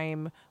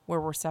time where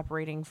we're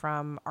separating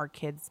from our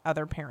kid's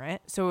other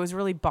parent. So it was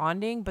really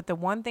bonding. But the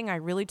one thing I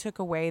really took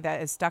away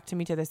that is stuck to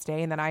me to this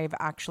day, and that I've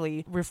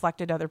actually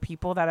reflected other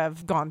people that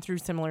have gone through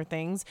similar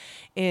things,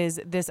 is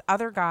this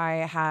other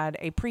guy had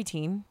a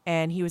preteen,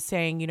 and he was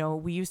saying, you know,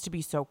 we used to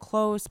be so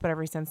close, but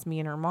ever since me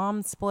and her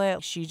mom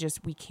split,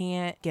 we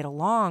can't get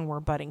along. We're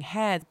butting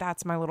heads.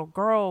 That's my little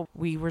girl.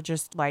 We were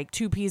just like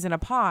two peas in a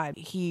pod.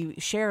 He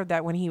shared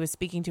that when he was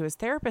speaking to his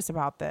therapist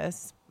about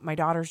this, my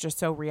daughter's just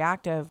so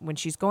reactive. When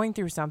she's going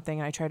through something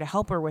and I try to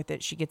help her with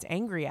it, she gets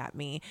angry at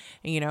me.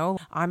 You know,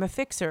 I'm a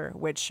fixer,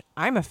 which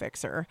I'm a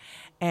fixer.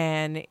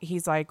 And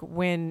he's like,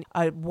 when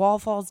a wall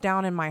falls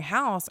down in my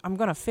house, I'm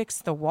going to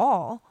fix the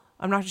wall.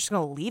 I'm not just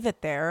going to leave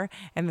it there.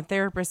 And the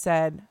therapist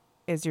said,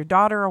 is your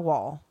daughter a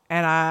wall?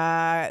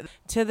 And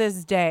to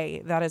this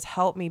day, that has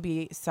helped me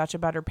be such a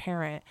better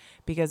parent,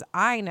 because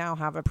I now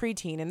have a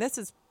preteen, and this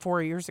is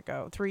 3 years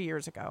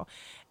ago.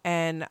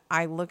 And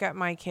I look at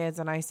my kids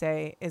and I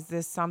say, is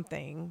this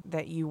something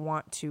that you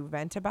want to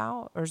vent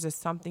about? Or is this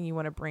something you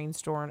want to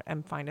brainstorm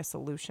and find a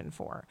solution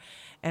for?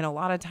 And a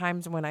lot of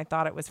times when I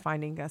thought it was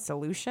finding a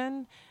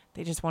solution,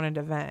 they just wanted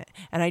to vent.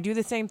 And I do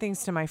the same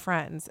things to my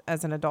friends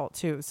as an adult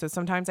too. So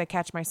sometimes I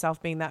catch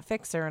myself being that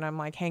fixer, and I'm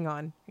like, hang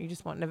on, are you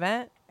just wanting to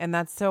vent? And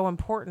that's so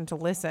important to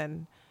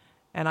listen.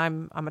 And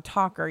I'm a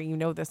talker, you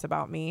know this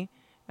about me,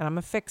 and I'm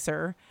a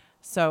fixer.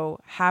 So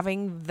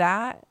having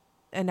that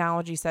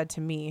analogy said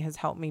to me has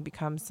helped me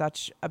become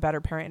such a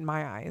better parent in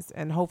my eyes,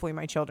 and hopefully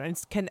my children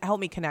can help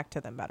me connect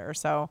to them better.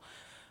 So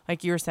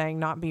like you were saying,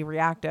 not be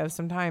reactive.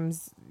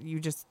 Sometimes you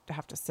just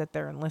have to sit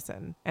there and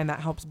listen, and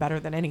that helps better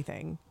than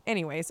anything.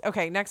 Anyways,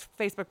 okay, next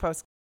Facebook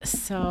post.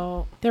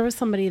 So there was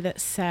somebody that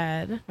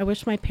said, I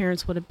wish my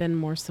parents would have been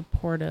more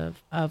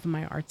supportive of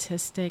my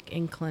artistic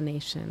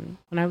inclination.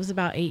 When I was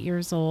about 8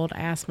 years old,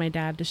 I asked my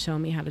dad to show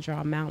me how to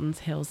draw mountains,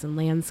 hills, and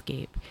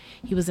landscape.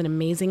 He was an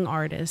amazing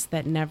artist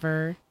that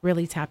never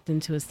really tapped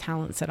into his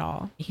talents at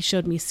all. He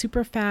showed me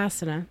super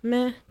fast in a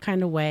meh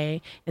kind of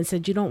way and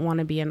said, you don't want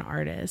to be an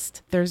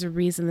artist. There's a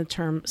reason the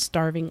term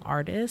starving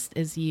artist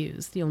is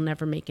used. You'll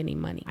never make any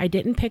money. I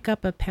didn't pick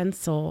up a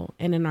pencil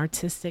in an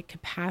artistic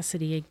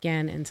capacity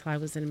again until I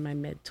was in my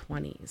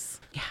mid-20s.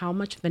 How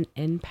much of an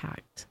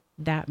impact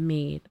that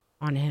made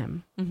on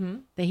him,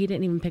 that he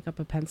didn't even pick up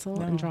a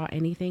pencil and draw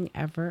anything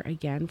ever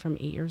again from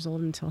 8 years old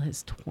until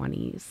his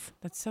 20s.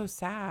 That's so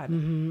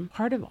sad.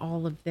 Part of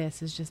all of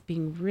this is just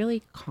being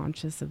really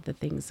conscious of the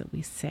things that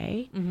we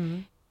say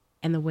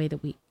and the way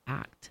that we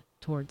act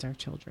towards our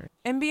children.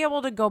 And be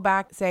able to go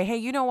back and say, hey,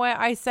 you know what?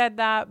 I said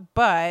that,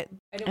 but...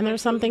 And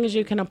there's some things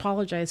you can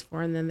apologize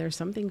for, and then there's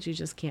some things you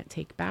just can't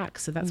take back.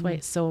 So that's why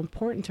it's so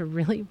important to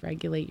really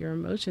regulate your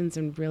emotions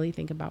and really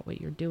think about what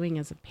you're doing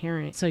as a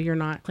parent, so you're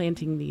not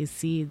planting these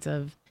seeds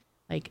of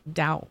like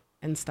doubt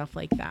and stuff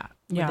like that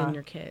within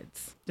your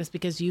kids. Just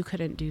because you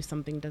couldn't do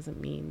something doesn't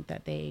mean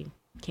that they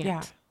can't.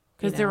 Yeah.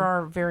 Because there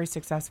are very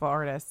successful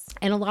artists.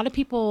 And a lot of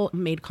people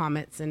made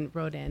comments and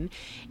wrote in,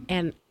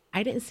 and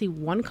I didn't see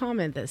one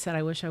comment that said,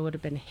 I wish I would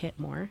have been hit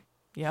more.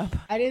 Yep.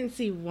 I didn't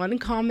see one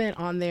comment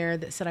on there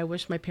that said, I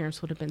wish my parents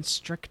would have been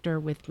stricter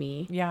with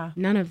me. Yeah.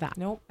 None of that.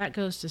 Nope. That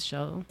goes to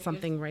show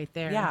something right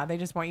there. Yeah. They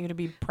just want you to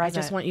be present.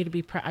 I just want you to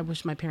be I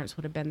wish my parents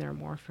would have been there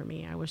more for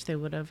me. I wish they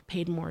would have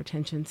paid more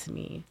attention to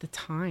me. The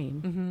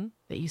time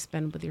that you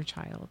spend with your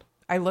child.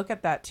 I look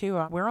at that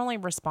too. We're only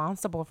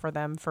responsible for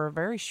them for a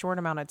very short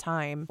amount of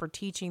time, for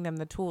teaching them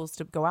the tools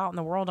to go out in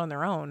the world on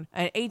their own.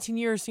 And 18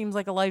 years seems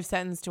like a life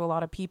sentence to a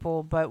lot of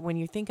people, but when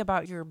you think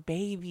about your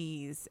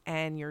babies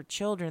and your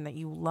children that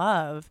you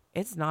love,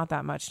 it's not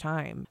that much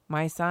time.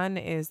 My son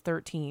is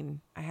 13.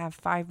 I have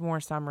 5 more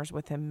summers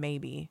with him,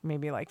 maybe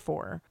like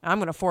 4. I'm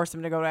going to force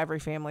him to go to every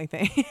family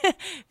thing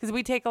because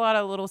we take a lot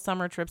of little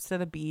summer trips to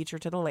the beach or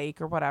to the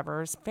lake or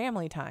whatever. It's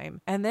family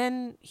time. And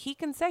then he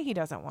can say he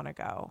doesn't want to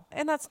go.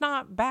 And that's not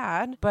not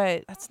bad,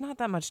 but that's not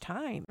that much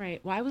time.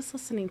 Right. Well, I was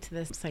listening to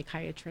this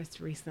psychiatrist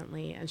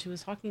recently, and she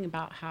was talking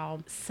about how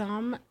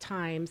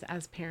sometimes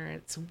as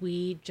parents,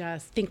 we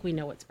just think we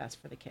know what's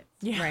best for the kids,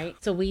 right?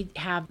 So we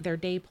have their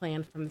day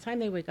planned from the time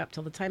they wake up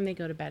till the time they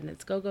go to bed, and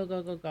it's go, go,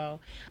 go, go, go.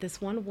 This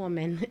one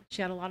woman,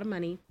 she had a lot of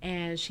money,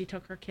 and she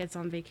took her kids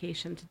on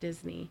vacation to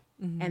Disney.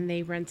 And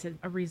they rented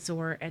a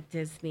resort at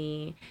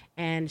Disney,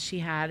 and she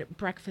had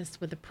breakfast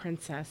with the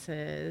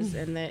princesses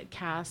and the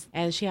cast,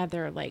 and she had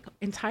their like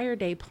entire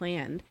day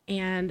planned,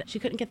 and she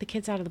couldn't get the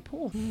kids out of the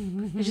pool.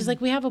 And she's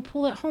like, we have a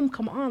pool at home.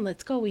 Come on,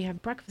 let's go. We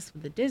have breakfast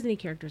with the Disney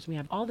characters. We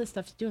have all this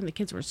stuff to do. And the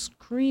kids were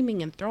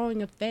screaming and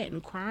throwing a fit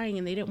and crying,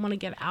 and they didn't want to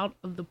get out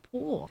of the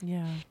pool.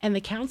 Yeah. And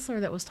the counselor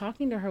that was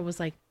talking to her was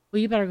like, well,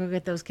 you better go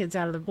get those kids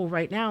out of the pool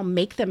right now.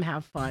 Make them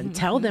have fun.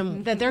 Tell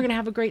them that they're going to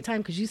have a great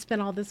time because you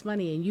spent all this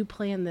money and you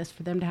planned this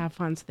for them to have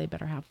fun, so they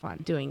better have fun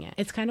doing it.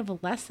 It's kind of a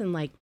lesson.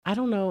 Like, I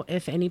don't know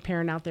if any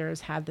parent out there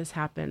has had this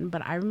happen,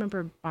 but I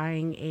remember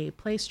buying a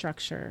play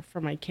structure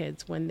for my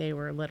kids when they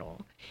were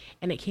little,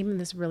 and it came in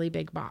this really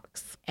big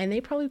box. And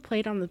they probably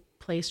played on the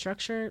play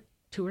structure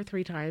 2 or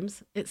 3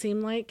 times, it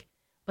seemed like.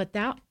 But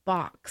that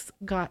box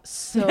got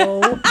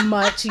so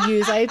much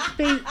use. I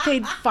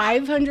paid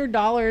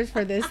 $500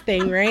 for this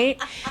thing,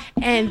 right?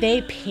 And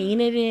they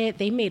painted it.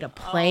 They made a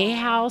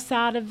playhouse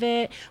out of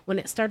it. When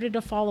it started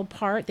to fall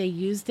apart, they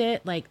used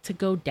it like to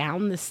go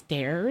down the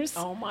stairs.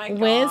 Oh my God.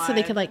 With, so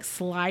they could like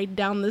slide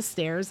down the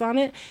stairs on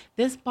it.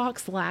 This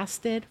box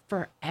lasted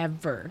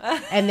forever.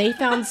 And they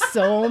found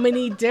so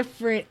many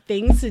different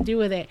things to do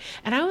with it.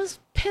 And I was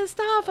pissed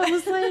off. I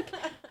was like,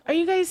 are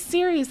you guys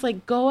serious?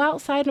 Like, go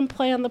outside and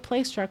play on the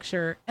play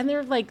structure. And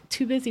they're like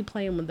too busy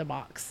playing with the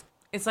box.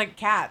 It's like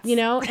cats. You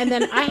know? And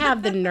then I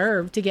have the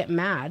nerve to get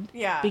mad.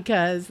 Yeah.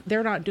 Because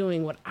they're not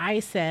doing what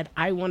I said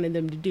I wanted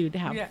them to do to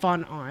have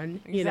fun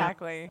on.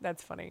 Exactly.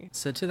 That's funny.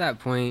 So to that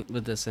point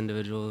with this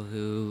individual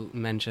who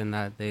mentioned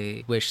that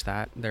they wish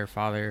that their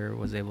father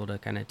was able to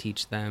kind of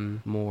teach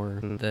them more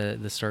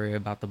the story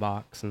about the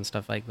box and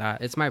stuff like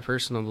that. It's my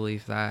personal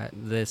belief that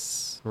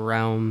this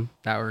realm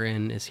that we're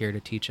in is here to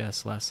teach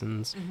us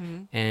lessons.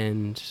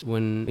 And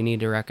when we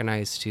need to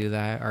recognize too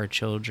that our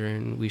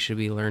children, we should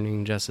be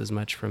learning just as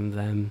much from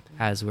them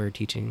as we're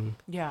teaching.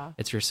 Yeah.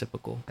 It's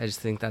reciprocal. I just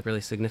think that's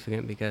really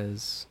significant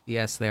because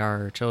yes, they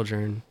are our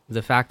children.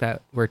 The fact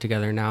that we're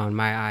together now, in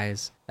my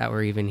eyes, that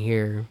we're even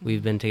here,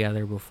 we've been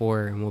together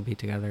before and we'll be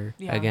together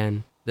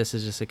again. This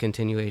is just a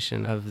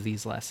continuation of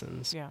these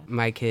lessons. Yeah.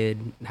 My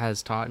kid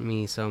has taught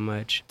me so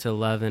much to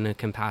love in a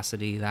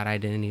capacity that I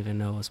didn't even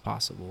know was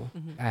possible.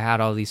 I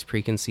had all these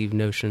preconceived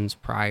notions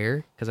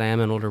prior because I am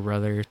an older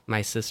brother.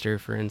 My sister,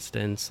 for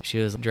instance, she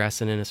was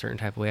dressing in a certain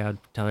type of way. I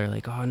would tell her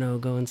like, oh no,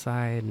 go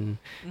inside. And,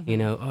 you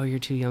know, oh, you're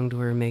too young to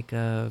wear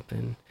makeup.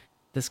 And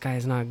this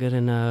guy's not good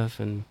enough.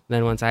 And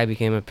then once I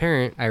became a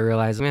parent, I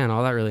realized, man,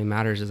 all that really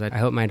matters is that I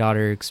hope my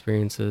daughter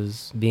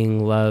experiences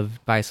being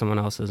loved by someone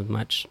else as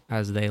much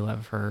as they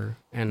love her.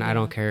 And I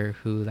don't care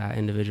who that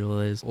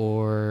individual is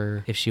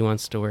or if she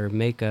wants to wear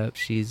makeup.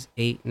 She's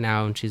 8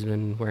 now and she's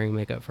been wearing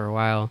makeup for a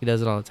while. She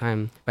does it all the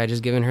time. By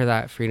just giving her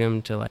that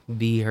freedom to like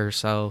be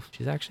herself,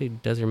 she actually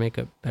does her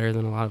makeup better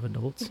than a lot of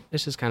adults.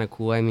 It's just kind of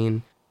cool. I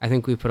mean, I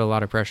think we put a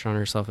lot of pressure on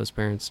ourselves as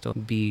parents to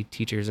be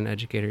teachers and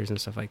educators and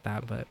stuff like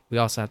that. But we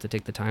also have to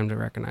take the time to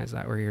recognize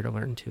that we're here to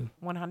learn too.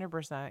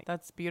 100%.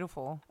 That's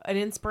beautiful. An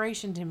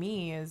inspiration to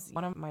me is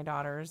one of my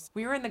daughters.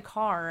 We were in the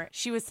car.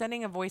 She was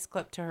sending a voice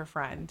clip to her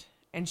friend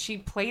and she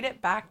played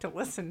it back to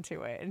listen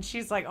to it. And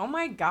she's like, oh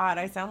my God,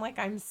 I sound like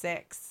I'm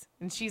 6.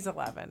 And she's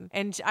 11.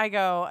 And I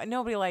go,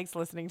 nobody likes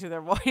listening to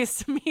their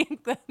voice,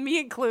 me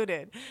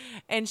included.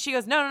 And she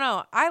goes,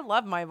 no, I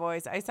love my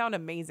voice. I sound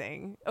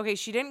amazing. Okay,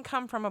 she didn't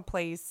come from a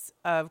place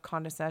of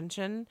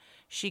condescension.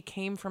 She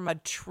came from a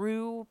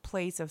true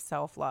place of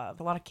self-love.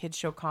 A lot of kids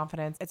show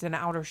confidence. It's an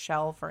outer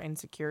shell for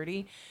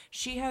insecurity.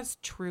 She has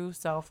true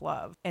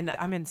self-love, and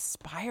I'm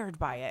inspired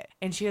by it.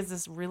 And she has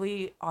this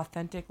really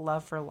authentic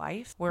love for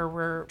life where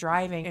we're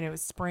driving, and it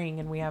was spring,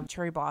 and we have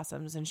cherry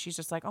blossoms, and she's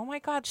just like, oh my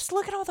God, just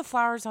look at all the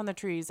flowers on the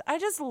trees. I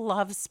just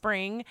love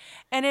spring,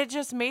 and it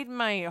just made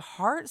my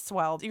heart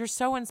swell. You're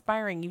so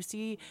inspiring. You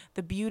see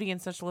the beauty in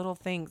such little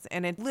things,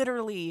 and it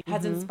literally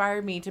has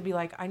inspired me to be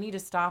like, I need to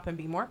stop and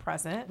be more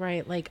present.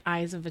 Right, like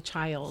eyes of a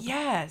child.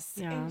 Yes.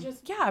 Yeah. And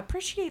just,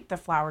 appreciate the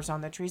flowers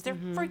on the trees. They're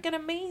freaking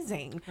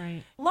amazing.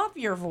 Right. Love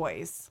your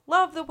voice.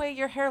 Love the way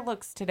your hair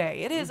looks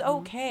today. It is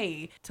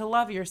okay to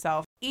love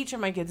yourself. Each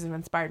of my kids have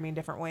inspired me in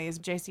different ways.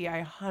 JC,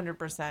 I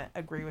 100%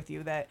 agree with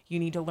you that you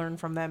need to learn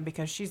from them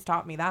because she's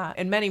taught me that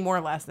and many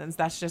more lessons.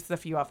 That's just a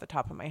few off the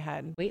top of my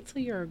head. Wait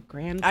till you're a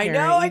grandparent. I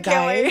know, I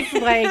can't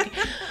wait. Like,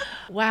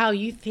 wow,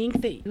 you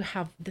think that you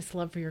have this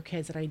love for your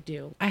kids, and I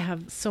do. I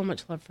have so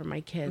much love for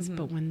my kids,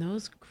 but when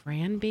those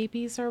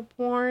grandbabies are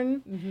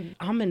born,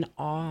 I'm in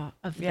awe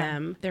of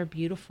them. They're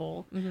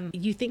beautiful.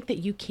 You think that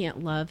you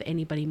can't love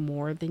anybody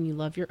more than you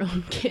love your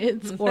own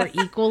kids or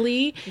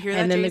equally. You hear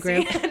that, and then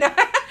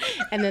JC?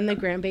 And then the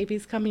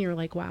grandbabies come and you're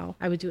like, wow,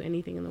 I would do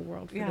anything in the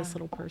world for this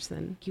little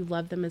person. You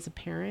love them as a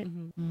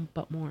parent,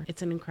 but more.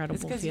 It's an incredible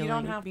feeling. It's because you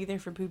don't have to be there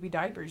for poopy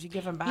diapers. You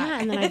give them back. Yeah,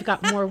 and then I've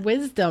got more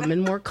wisdom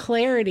and more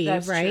clarity,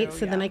 right? True,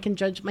 so then I can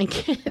judge my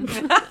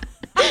kids. Yeah.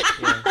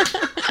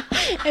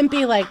 And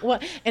be like,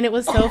 what? And it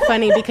was so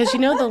funny because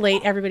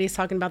everybody's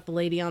talking about the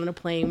lady on the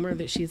plane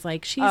where she's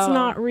like, she's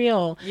not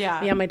real.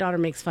 Yeah, my daughter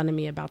makes fun of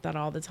me about that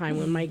all the time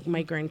when my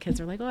grandkids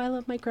are like, oh, I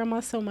love my grandma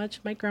so much.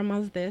 My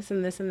grandma's this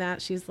and this and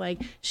that. She's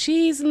like,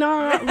 she's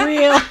not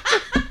real.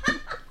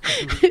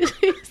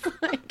 She's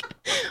like,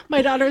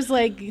 my daughter's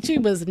like, she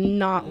was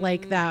not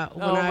like that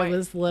when I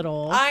was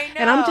little. I know.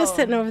 And I'm just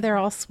sitting over there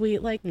all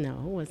sweet, like, no,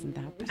 it wasn't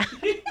that bad.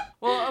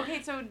 Well,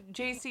 okay, so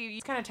JC,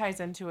 it kind of ties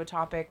into a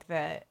topic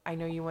that I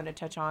know you want to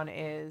touch on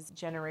is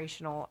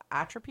generational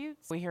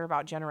attributes. We hear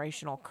about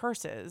generational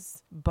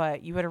curses,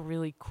 but you had a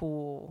really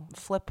cool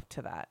flip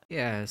to that.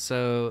 Yeah,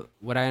 so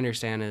what I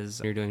understand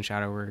is you're doing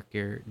shadow work,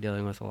 you're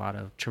dealing with a lot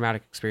of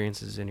traumatic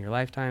experiences in your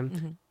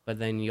lifetime. But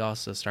then you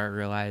also start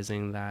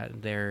realizing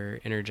that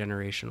they're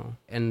intergenerational.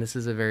 And this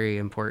is a very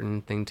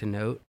important thing to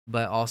note.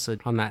 But also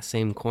on that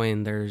same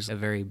coin, there's a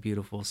very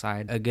beautiful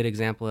side. A good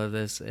example of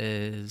this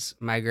is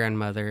my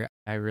grandmother.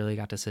 I really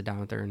got to sit down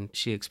with her and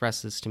she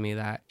expresses to me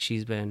that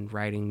she's been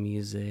writing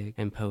music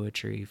and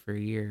poetry for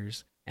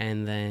years.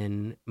 And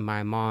then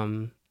my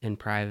mom in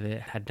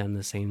private had done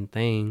the same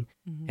thing,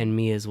 and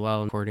me as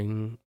well,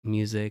 recording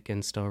music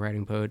and still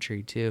writing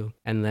poetry too.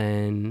 And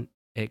then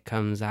it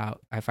comes out,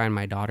 I find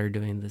my daughter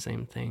doing the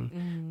same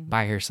thing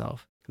by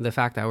herself. The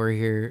fact that we're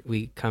here,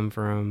 we come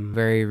from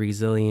very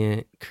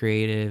resilient,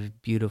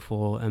 creative,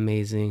 beautiful,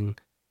 amazing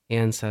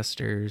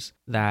ancestors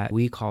that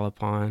we call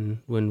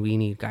upon when we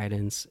need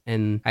guidance.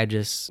 And I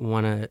just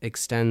want to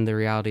extend the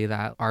reality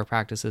that our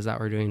practices that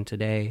we're doing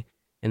today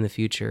in the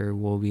future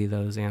will be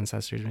those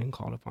ancestors being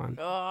called upon.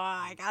 Oh,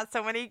 I got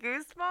so many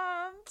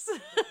goosebumps.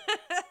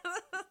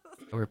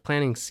 We're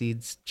planting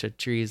seeds to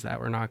trees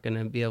that we're not going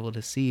to be able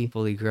to see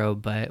fully grow,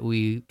 but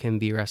we can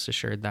be rest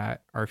assured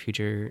that our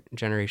future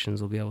generations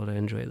will be able to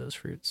enjoy those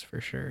fruits for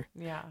sure.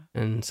 Yeah.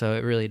 And so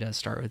it really does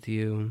start with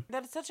you.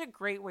 That's such a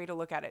great way to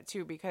look at it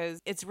too,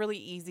 because it's really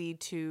easy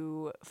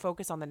to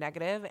focus on the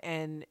negative.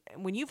 And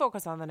when you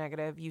focus on the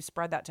negative, you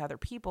spread that to other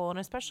people and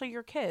especially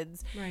your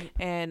kids. Right.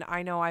 And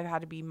I know I've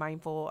had to be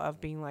mindful of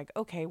being like,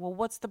 okay, well,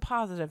 what's the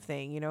positive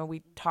thing? You know,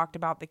 we talked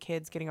about the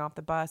kids getting off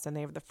the bus and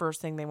the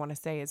first thing they want to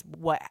say is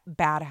what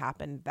bad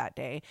happened that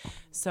day.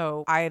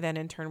 So I then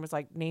in turn was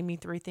like, name me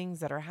 3 things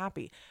that are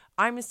happy.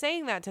 I'm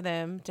saying that to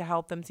them to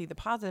help them see the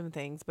positive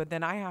things, but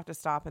then I have to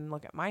stop and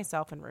look at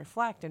myself and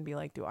reflect and be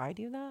like, do I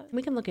do that?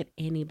 We can look at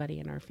anybody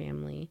in our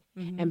family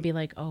and be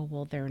like, oh,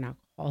 well, they're an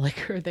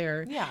alcoholic or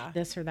they're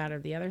this or that or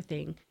the other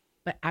thing.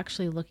 But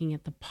actually looking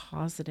at the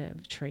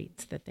positive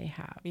traits that they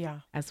have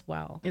as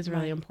well is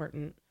really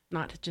important.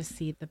 Not to just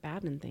see the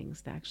bad in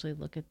things, to actually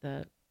look at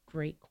the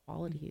great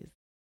qualities.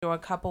 So a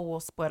couple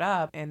will split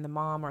up and the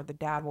mom or the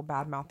dad will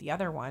badmouth the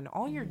other one.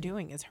 All you're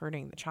doing is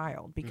hurting the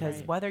child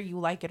because whether you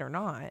like it or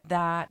not,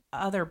 that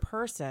other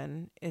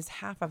person is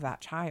half of that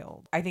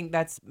child. I think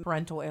that's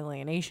parental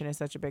alienation is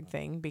such a big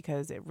thing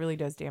because it really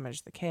does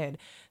damage the kid.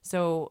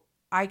 So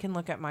I can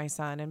look at my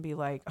son and be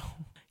like, oh,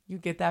 you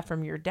get that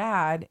from your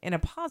dad in a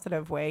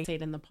positive way. Say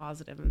it in the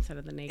positive instead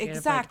of the negative.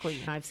 Exactly.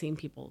 Like, I've seen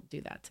people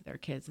do that to their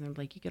kids and they're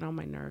like, you get on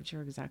my nerves.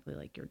 You're exactly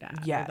like your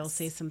dad. Yes. Or they'll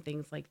say some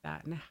things like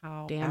that. And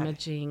how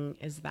damaging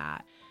is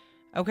that?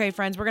 Okay,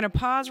 friends, we're going to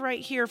pause right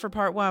here for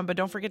part 1, but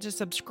don't forget to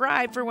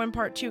subscribe for when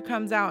part 2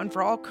 comes out and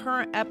for all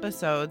current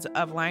episodes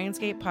of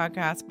Lionsgate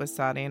Podcast with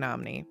Sadi and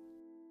Omni.